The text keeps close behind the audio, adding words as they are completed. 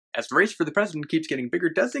As the race for the president keeps getting bigger,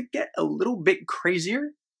 does it get a little bit crazier?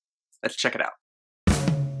 Let's check it out.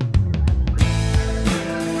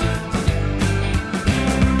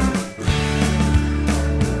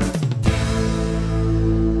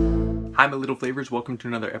 Hi, my little flavors. Welcome to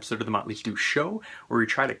another episode of the Motley Stew Show, where we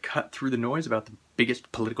try to cut through the noise about the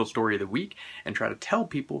biggest political story of the week and try to tell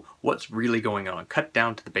people what's really going on. Cut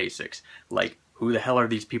down to the basics, like who the hell are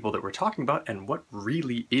these people that we're talking about and what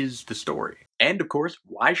really is the story? And of course,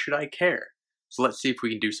 why should I care? So let's see if we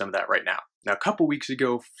can do some of that right now. Now, a couple weeks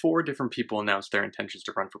ago, 4 different people announced their intentions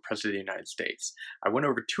to run for president of the United States. I went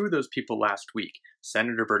over 2 of those people last week,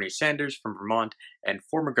 Senator Bernie Sanders from Vermont and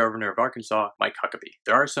former governor of Arkansas, Mike Huckabee.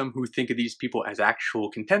 There are some who think of these people as actual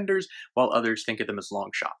contenders, while others think of them as long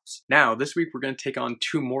shots. Now, this week we're going to take on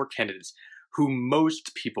 2 more candidates who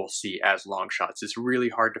most people see as long shots. It's really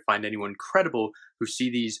hard to find anyone credible who see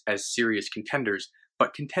these as serious contenders,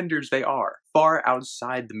 but contenders they are. Far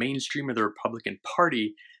outside the mainstream of the Republican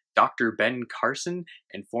Party, Dr. Ben Carson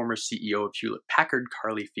and former CEO of Hewlett-Packard,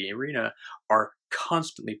 Carly Fiorina, are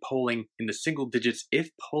constantly polling in the single digits, if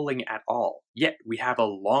polling at all. Yet, we have a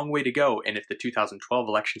long way to go, and if the 2012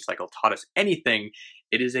 election cycle taught us anything,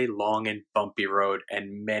 it is a long and bumpy road,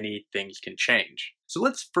 and many things can change. So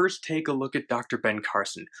let's first take a look at Dr. Ben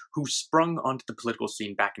Carson, who sprung onto the political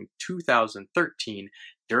scene back in 2013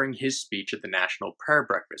 during his speech at the National Prayer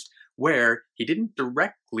Breakfast, where he didn't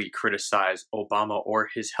directly criticize Obama or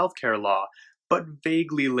his healthcare law, but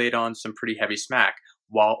vaguely laid on some pretty heavy smack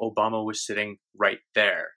while Obama was sitting right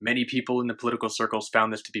there. Many people in the political circles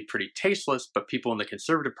found this to be pretty tasteless, but people in the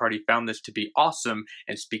Conservative Party found this to be awesome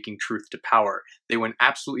and speaking truth to power. They went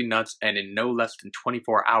absolutely nuts, and in no less than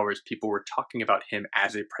 24 hours, people were talking about him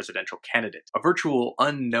as a presidential candidate. A virtual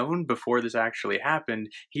unknown before this actually happened,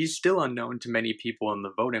 he's still unknown to many people in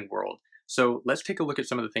the voting world. So let's take a look at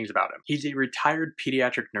some of the things about him. He's a retired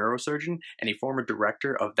pediatric neurosurgeon and a former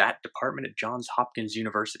director of that department at Johns Hopkins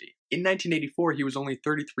University. In 1984, he was only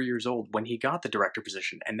 33 years old when he got the director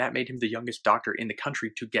position, and that made him the youngest doctor in the country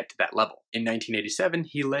to get to that level. In 1987,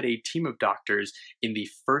 he led a team of doctors in the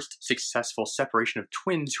first successful separation of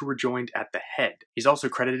twins who were joined at the head. He's also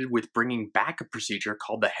credited with bringing back a procedure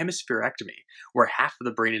called the hemispherectomy, where half of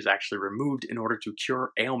the brain is actually removed in order to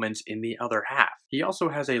cure ailments in the other half. He also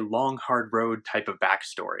has a long, hard road type of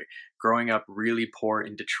backstory, growing up really poor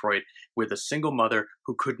in Detroit with a single mother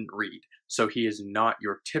who couldn't read. So he is not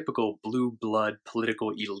your typical blue blood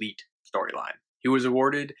political elite storyline. He was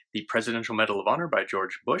awarded the Presidential Medal of Honor by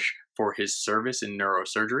George Bush for his service in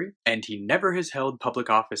neurosurgery, and he never has held public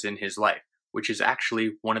office in his life, which is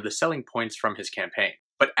actually one of the selling points from his campaign.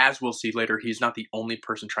 But as we'll see later, he's not the only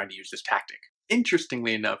person trying to use this tactic.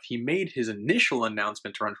 Interestingly enough, he made his initial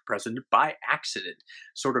announcement to run for president by accident,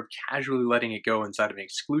 sort of casually letting it go inside of an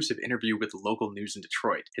exclusive interview with local news in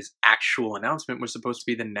Detroit. His actual announcement was supposed to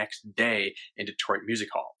be the next day in Detroit Music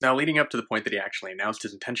Hall. Now, leading up to the point that he actually announced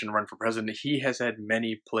his intention to run for president, he has had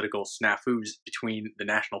many political snafus between the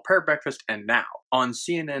National Prayer Breakfast and now. On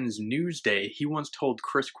CNN's Newsday, he once told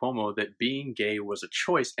Chris Cuomo that being gay was a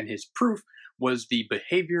choice, and his proof was the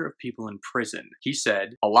behavior of people in prison. He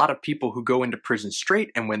said, "A lot of people who go into prison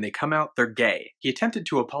straight, and when they come out, they're gay." He attempted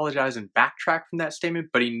to apologize and backtrack from that statement,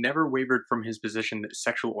 but he never wavered from his position that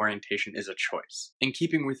sexual orientation is a choice. In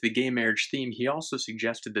keeping with the gay marriage theme, he also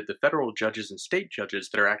suggested that the federal judges and state judges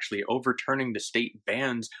that are actually overturning the state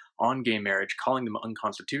bans on gay marriage, calling them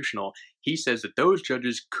unconstitutional, he says that those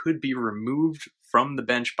judges could be removed from the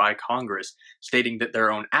bench by Congress, stating that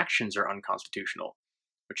their own actions are unconstitutional,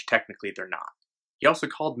 which technically they're not. He also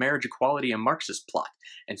called marriage equality a Marxist plot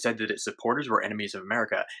and said that its supporters were enemies of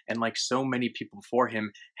America, and like so many people before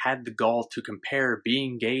him, had the gall to compare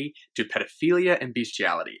being gay to pedophilia and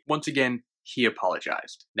bestiality. Once again, he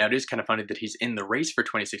apologized. Now, it is kind of funny that he's in the race for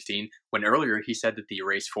 2016, when earlier he said that the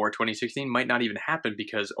race for 2016 might not even happen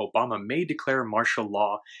because Obama may declare martial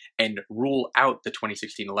law and rule out the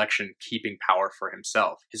 2016 election, keeping power for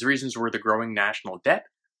himself. His reasons were the growing national debt,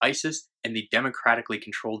 ISIS, and the democratically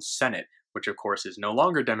controlled Senate, which of course is no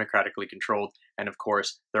longer democratically controlled, and of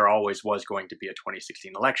course there always was going to be a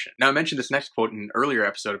 2016 election. Now, I mentioned this next quote in an earlier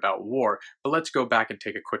episode about war, but let's go back and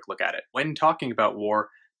take a quick look at it. When talking about war,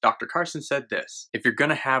 Dr. Carson said this: "If you're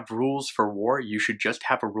gonna have rules for war, you should just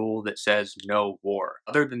have a rule that says no war.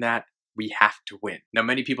 Other than that, we have to win." Now,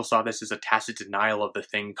 many people saw this as a tacit denial of the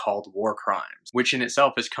thing called war crimes, which in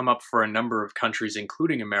itself has come up for a number of countries,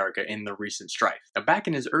 including America, in the recent strife. Now, back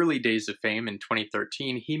in his early days of fame in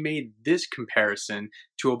 2013, he made this comparison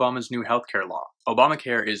to Obama's new healthcare law.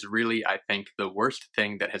 Obamacare is really, I think, the worst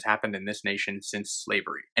thing that has happened in this nation since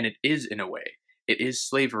slavery, and it is in a way. it is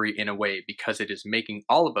slavery in a way because it is making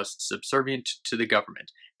all of us subservient to the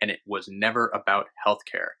government, and it was never about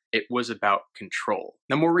healthcare. It was about control.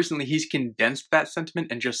 Now, more recently, he's condensed that sentiment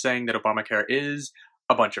and just saying that Obamacare is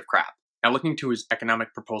a bunch of crap. Now, looking to his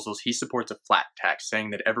economic proposals, he supports a flat tax,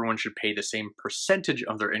 saying that everyone should pay the same percentage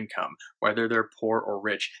of their income. Whether they're poor or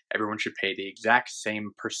rich, everyone should pay the exact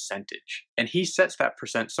same percentage. And he sets that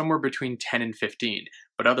percent somewhere between 10 and 15.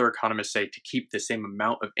 But other economists say to keep the same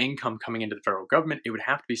amount of income coming into the federal government, it would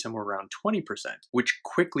have to be somewhere around 20%, which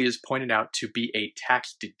quickly is pointed out to be a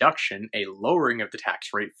tax deduction, a lowering of the tax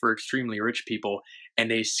rate for extremely rich people,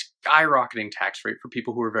 and a skyrocketing tax rate for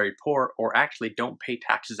people who are very poor or actually don't pay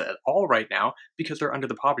taxes at all right now because they're under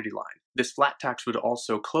the poverty line. This flat tax would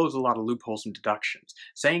also close a lot of loopholes and deductions,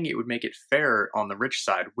 saying it would make it fairer on the rich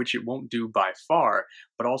side, which it won't do by far,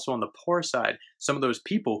 but also on the poor side, some of those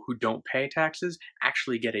people who don't pay taxes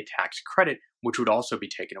actually get a tax credit, which would also be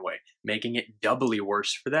taken away, making it doubly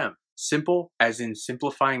worse for them. Simple, as in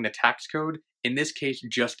simplifying the tax code, in this case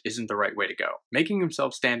just isn't the right way to go. Making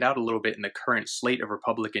himself stand out a little bit in the current slate of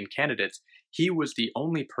Republican candidates, he was the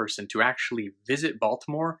only person to actually visit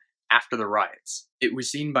Baltimore after the riots. It was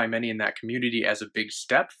seen by many in that community as a big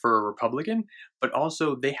step for a Republican, but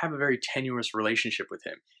also they have a very tenuous relationship with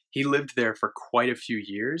him. He lived there for quite a few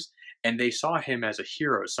years, and they saw him as a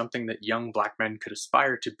hero, something that young black men could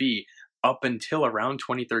aspire to be up until around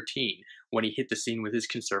 2013, when he hit the scene with his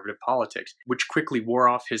conservative politics, which quickly wore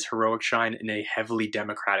off his heroic shine in a heavily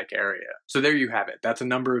Democratic area. So there you have it. That's a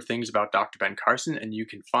number of things about Dr. Ben Carson, and you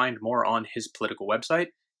can find more on his political website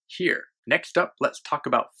here. Next up, let's talk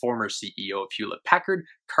about former CEO of Hewlett-Packard,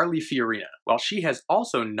 Carly Fiorina. While she has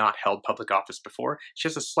also not held public office before, she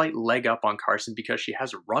has a slight leg up on Carson because she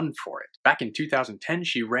has run for it. Back in 2010,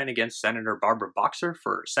 she ran against Senator Barbara Boxer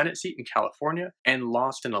for her Senate seat in California and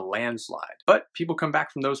lost in a landslide. But people come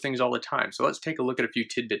back from those things all the time, so let's take a look at a few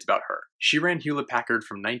tidbits about her. She ran Hewlett-Packard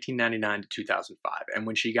from 1999 to 2005, and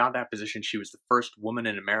when she got that position, she was the first woman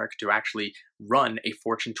in America to actually run a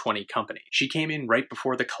Fortune 20 company. She came in right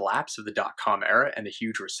before the collapse of the dot-com era and the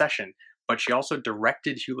huge recession, but she also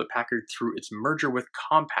directed Hewlett-Packard through its merger with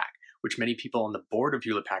Compaq, which many people on the board of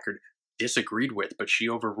Hewlett-Packard disagreed with, but she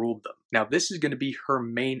overruled them. Now, this is going to be her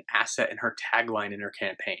main asset and her tagline in her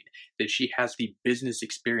campaign, that she has the business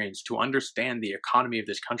experience to understand the economy of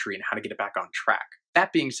this country and how to get it back on track.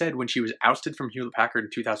 That being said, when she was ousted from Hewlett-Packard in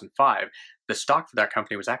 2005, the stock for that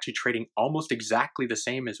company was actually trading almost exactly the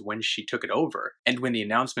same as when she took it over. And when the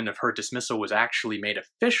announcement of her dismissal was actually made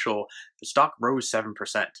official, the stock rose 7%.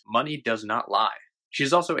 Money does not lie. She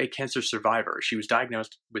is also a cancer survivor. She was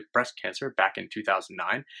diagnosed with breast cancer back in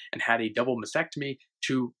 2009 and had a double mastectomy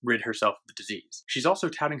to rid herself of the disease. She's also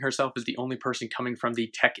touting herself as the only person coming from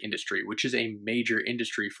the tech industry, which is a major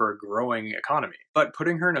industry for a growing economy. But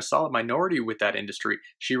putting her in a solid minority with that industry,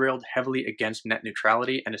 she railed heavily against net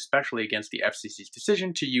neutrality and especially against the FCC's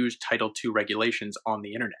decision to use Title II regulations on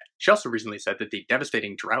the internet. She also recently said that the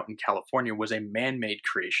devastating drought in California was a man-made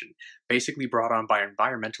creation, basically brought on by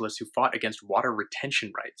environmentalists who fought against water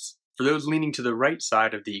retention rights. For those leaning to the right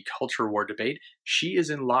side of the culture war debate, she is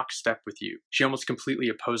in lockstep with you. She almost completely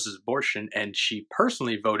opposes abortion, and she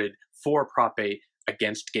personally voted for Prop 8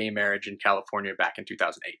 against gay marriage in California back in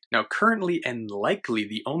 2008. Now, currently and likely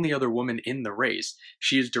the only other woman in the race,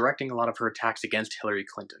 she is directing a lot of her attacks against Hillary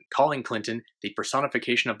Clinton, calling Clinton the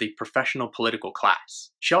personification of the professional political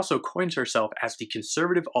class. She also coins herself as the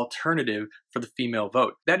conservative alternative for the female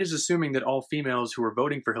vote. That is assuming that all females who are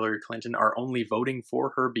voting for Hillary Clinton are only voting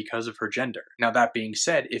for her because of her gender. Now, that being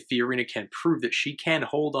said, if Fiorina can prove that she can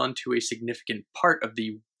hold on to a significant part of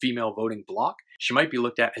the female voting bloc, she might be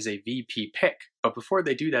looked at as a VP pick. But before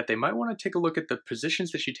they do that, they might want to take a look at the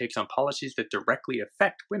positions that she takes on policies that directly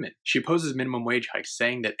affect women. She opposes minimum wage hikes,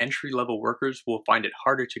 saying that entry-level workers will find it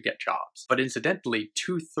harder to get jobs. But incidentally,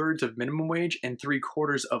 2/3 of minimum wage and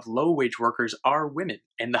 3/4 of low-wage workers are women,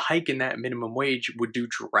 and the hike in that minimum wage would do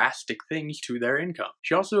drastic things to their income.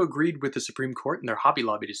 She also agreed with the Supreme Court in their Hobby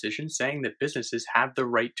Lobby decision, saying that businesses have the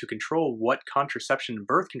right to control what contraception and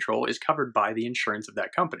birth control is covered by the insurance of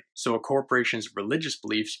that company. So a corporation's religious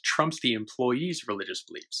beliefs trumps the employee's religious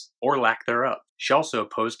beliefs, or lack thereof. She also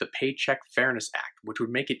opposed the Paycheck Fairness Act, which would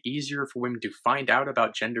make it easier for women to find out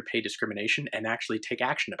about gender pay discrimination and actually take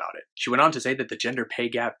action about it. She went on to say that the gender pay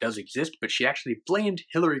gap does exist, but she actually blamed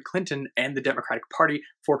Hillary Clinton and the Democratic Party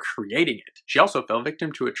for creating it. She also fell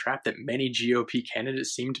victim to a trap that many GOP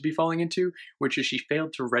candidates seem to be falling into, which is she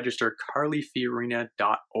failed to register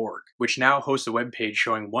carlyfiorina.org, which now hosts a webpage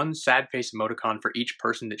showing one sad face emoticon for each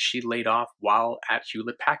person that she laid off while at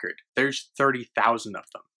Hewlett-Packard. There's 30,000 of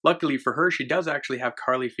them. Luckily for her, she does actually have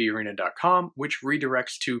carlyfiorina.com, which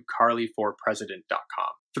redirects to carlyforpresident.com.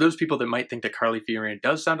 For those people that might think that Carly Fiorina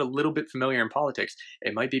does sound a little bit familiar in politics,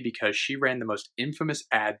 it might be because she ran the most infamous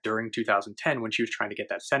ad during 2010 when she was trying to get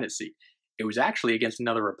that Senate seat. It was actually against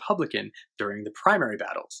another Republican during the primary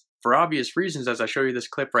battles. For obvious reasons, as I show you this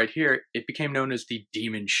clip right here, it became known as the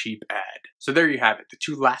Demon Sheep ad. So there you have it, the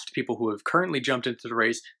two last people who have currently jumped into the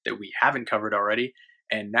race that we haven't covered already,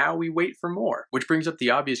 and now we wait for more. Which brings up the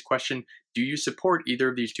obvious question, do you support either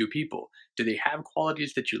of these two people? Do they have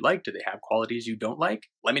qualities that you like? Do they have qualities you don't like?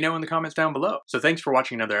 Let me know in the comments down below. So thanks for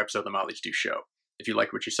watching another episode of the Motley Stew Show. If you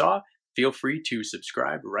liked what you saw, feel free to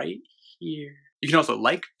subscribe right here. You can also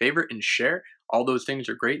like, favorite, and share. All those things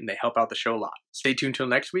are great and they help out the show a lot. Stay tuned till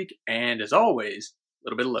next week, and as always, a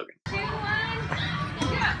little bit of Logan.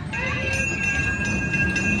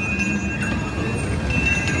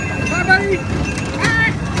 Bye, buddy!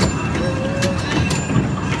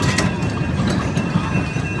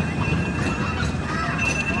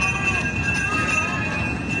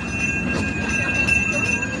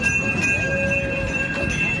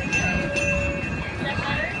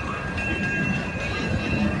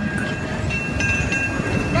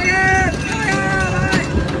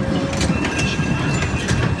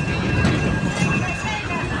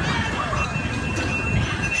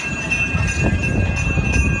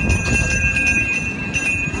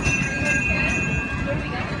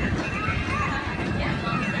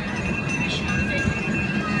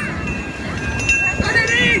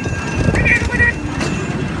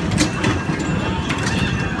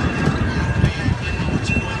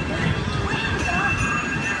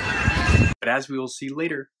 But as we will see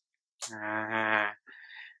later,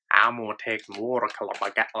 I'm gonna take some water because I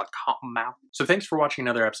got a cotton mouth. So thanks for watching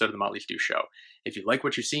another episode of the Motley Stew Show. If you like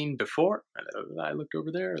what you've seen before, I looked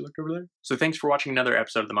over there. So thanks for watching another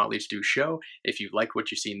episode of the Motley Stew Show. If you like what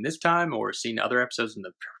you've seen this time or seen other episodes in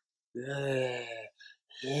the